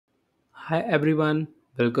Hi everyone,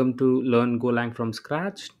 welcome to Learn Golang from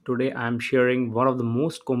scratch. Today I am sharing one of the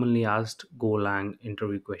most commonly asked Golang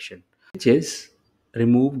interview question, which is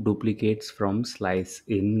remove duplicates from slice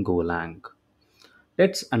in Golang.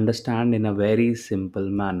 Let's understand in a very simple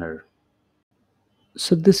manner.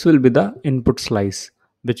 So this will be the input slice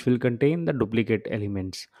which will contain the duplicate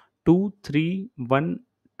elements 2, 3, 1,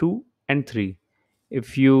 2 and 3.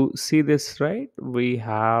 If you see this right, we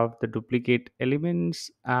have the duplicate elements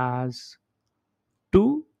as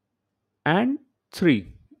 2 and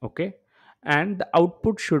 3. Okay, and the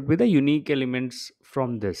output should be the unique elements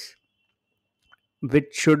from this,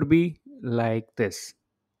 which should be like this: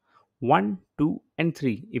 1, 2 and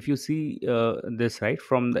 3. If you see this right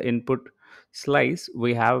from the input slice,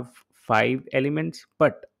 we have 5 elements,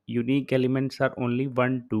 but unique elements are only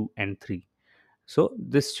 1, 2 and 3. So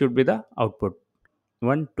this should be the output: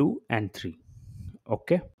 1, 2 and 3.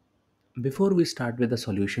 Okay, before we start with the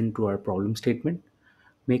solution to our problem statement,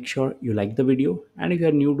 make sure you like the video, and if you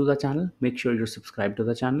are new to the channel, make sure you subscribe to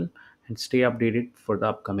the channel and stay updated for the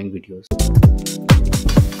upcoming videos.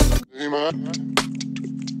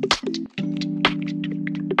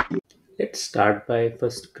 Let's start by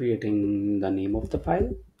first creating the name of the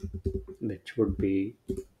file, which would be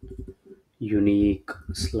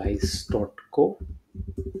uniqueSlice.go.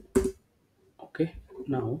 Okay,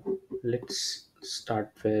 now let's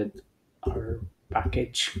start with our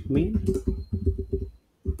package main,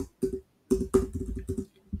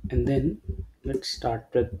 and then let's start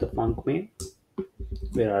with the func main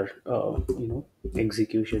where our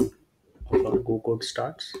execution of our go code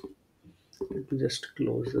starts. Let me just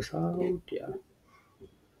close this out. Yeah,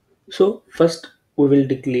 so first we will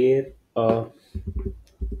declare a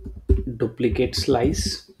duplicate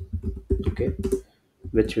slice. Okay,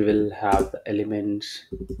 which we will have the elements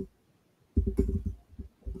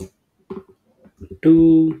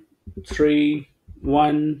 2, 3,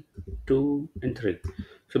 1, 2 and 3.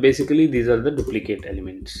 So basically these are the duplicate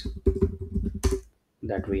elements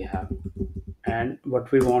that we have, and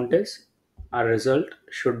what we want is our result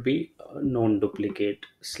should be a non-duplicate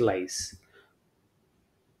slice.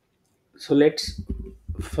 So let's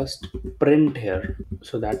first print here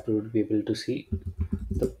so that we would be able to see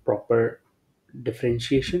the proper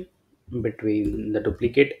differentiation between the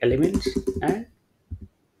duplicate elements and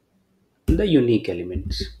the unique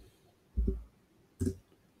elements.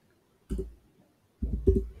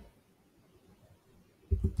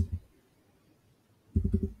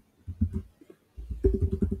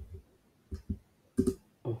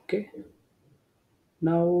 Okay,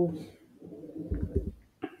 now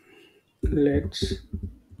let's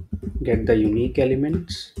get the unique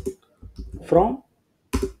elements from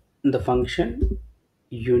the function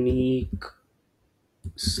unique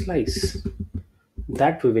slice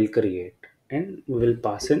that we will create, and we will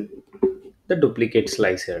pass in the duplicate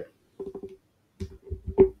slice here.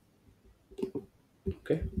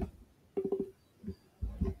 Okay,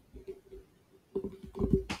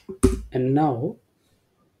 and now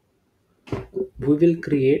we will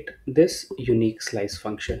create this unique slice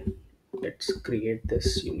function. Let's create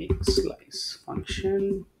this unique slice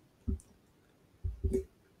function.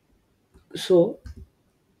 So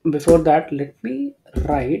before that, let me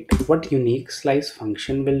write what unique slice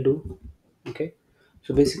function will do. Okay,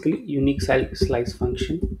 so basically unique slice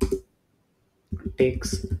function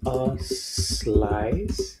takes a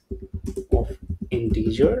slice of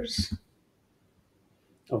integers.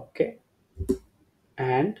 Okay,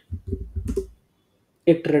 and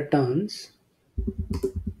it returns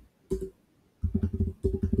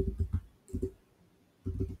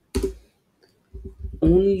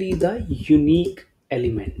only the unique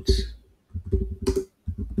elements,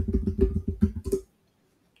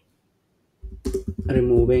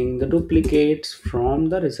 removing the duplicates from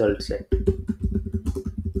the result set.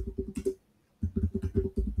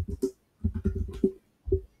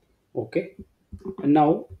 Okay, and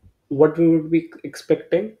now what we would be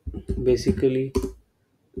expecting, basically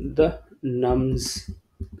the nums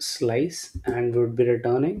slice, and we would be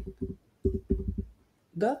returning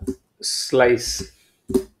the slice.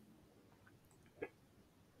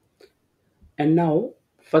 And now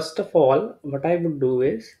first of all what I would do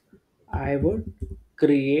is I would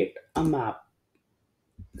create a map,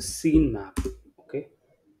 scene map. Okay,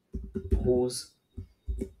 whose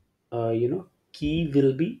key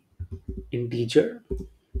will be integer,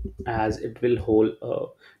 as it will hold a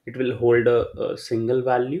single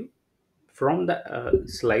value from the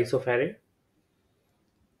slice of array,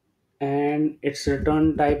 and its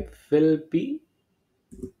return type will be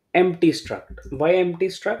empty struct. Why empty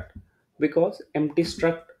struct? Because empty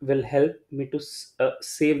struct will help me to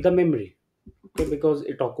save the memory. Okay, because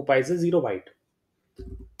it occupies a 0 byte.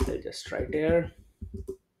 I'll just write here,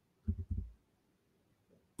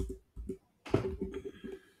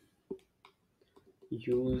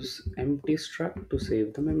 use empty struct to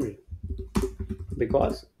save the memory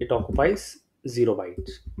because it occupies 0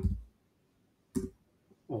 bytes.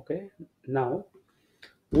 Okay, now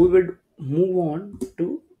we would move on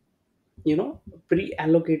to,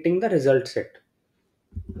 pre-allocating the result set,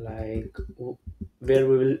 like where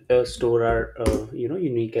we will store our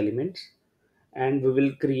unique elements, and we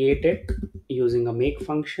will create it using a make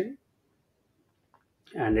function,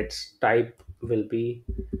 and its type will be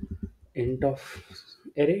int of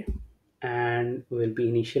array, and we'll be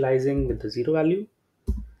initializing with the 0 value,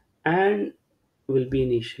 and we'll be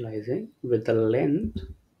initializing with the length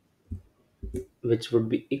which would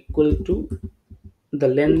be equal to the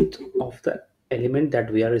length of the element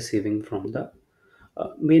that we are receiving from the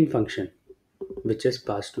main function, which is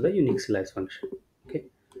passed to the unique slice function. Okay,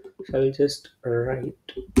 so I'll just write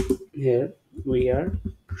here, we are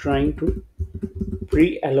trying to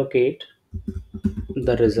pre-allocate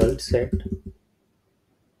the result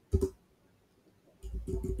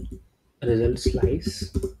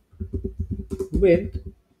slice with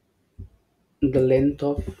the length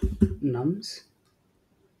of nums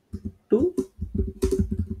to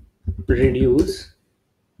reduce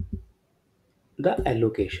the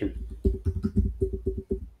allocation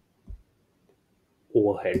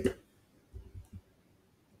overhead.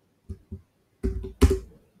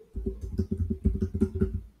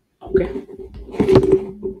 Okay,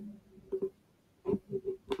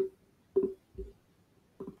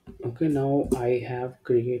 okay, now I have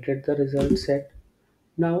created the result set.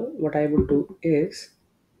 Now what I will do is,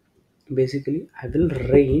 basically I will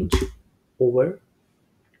range over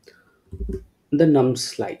the num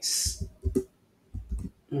slice,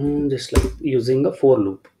 just like using a for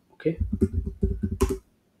loop. Okay,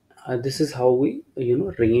 this is how we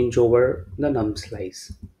range over the num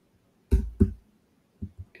slice.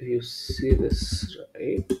 If you see this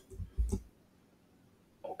right,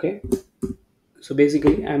 okay, so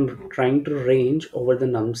basically I'm trying to range over the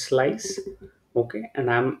num slice. Okay, and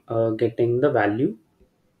I'm getting the value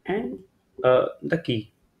and the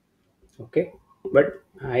key. Okay, but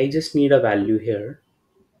I just need a value here.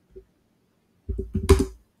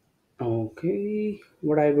 Okay,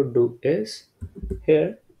 what I would do is,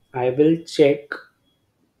 here I will check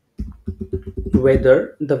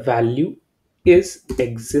whether the value is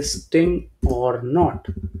existing or not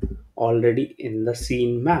already in the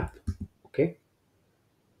scene map. Okay,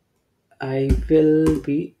 I will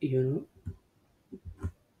be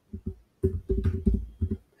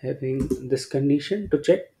having this condition to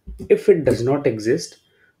check. If it does not exist,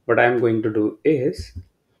 what I'm going to do is,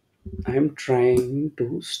 I'm trying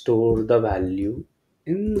to store the value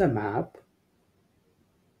in the map.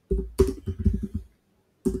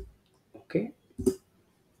 Okay,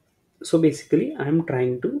 so basically I'm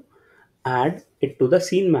trying to add it to the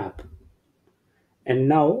scene map, and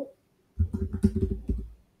now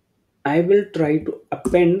I will try to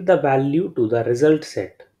append the value to the result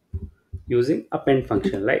set using append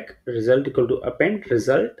function, like result equal to append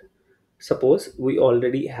result. Suppose we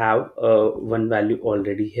already have one value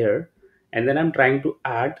already here, and then I'm trying to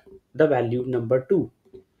add the value number 2.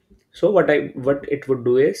 So what it would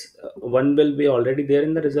do is, one will be already there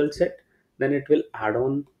in the result set, then it will add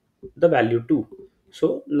on the value 2.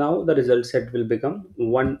 So now the result set will become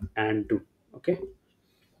 1 and 2. Okay,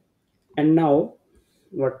 and now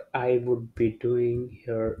what I would be doing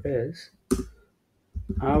here is,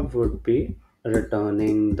 I would be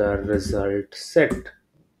returning the result set.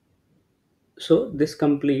 So this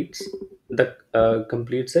completes the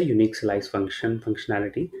unique slice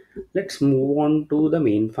functionality. Let's move on to the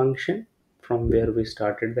main function from where we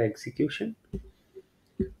started the execution.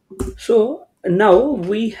 So now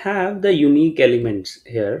we have the unique elements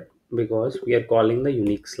here because we are calling the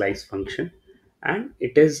unique slice function, and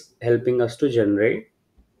it is helping us to generate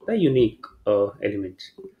the unique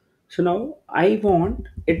elements. So now I want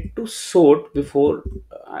it to sort before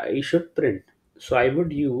I should print. So I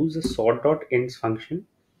would use a sort.Ints function,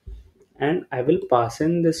 and I will pass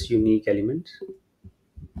in this unique elements.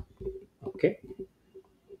 Okay,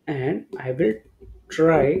 and I will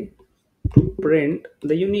try to print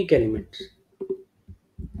the unique elements.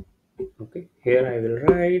 Okay, here I will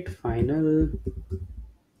write final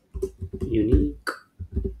unique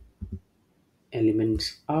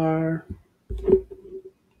elements are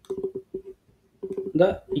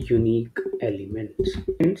the unique elements.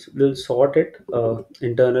 Hence, we'll sort it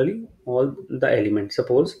internally all the elements.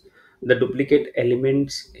 Suppose the duplicate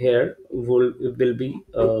elements here will be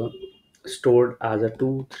stored as a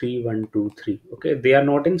 2 3 1 2 3. Okay, they are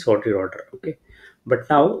not in sorted order. Okay, but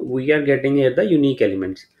now we are getting here the unique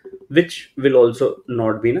elements, which will also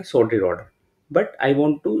not be in a sorted order, but I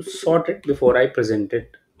want to sort it before I present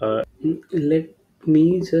it. Let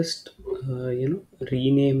me just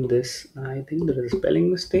rename this. I think there is a spelling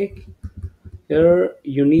mistake here.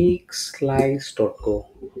 Unique Slice.go.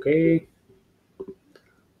 Okay,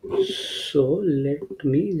 so let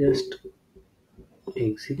me just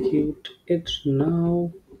execute it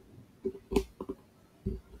now.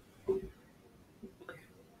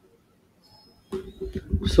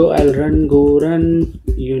 So I'll run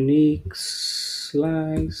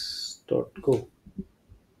uniqueSlice.go.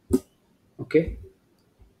 Okay,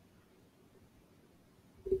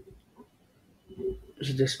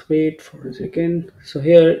 so just wait for a second. So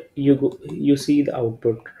here you go, you see the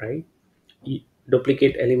output, right?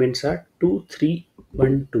 Duplicate elements are 2 3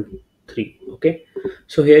 1 2 3. Okay,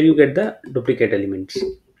 so here you get the duplicate elements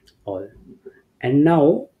all. And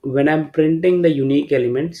now when I'm printing the unique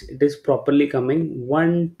elements, it is properly coming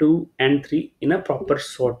 1 2 and 3 in a proper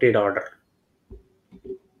sorted order.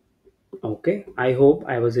 Okay, I hope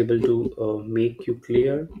I was able to make you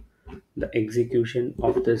clear the execution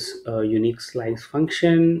of this unique slice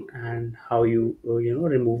function, and how you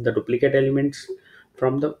remove the duplicate elements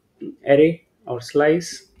from the array or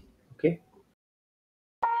slice.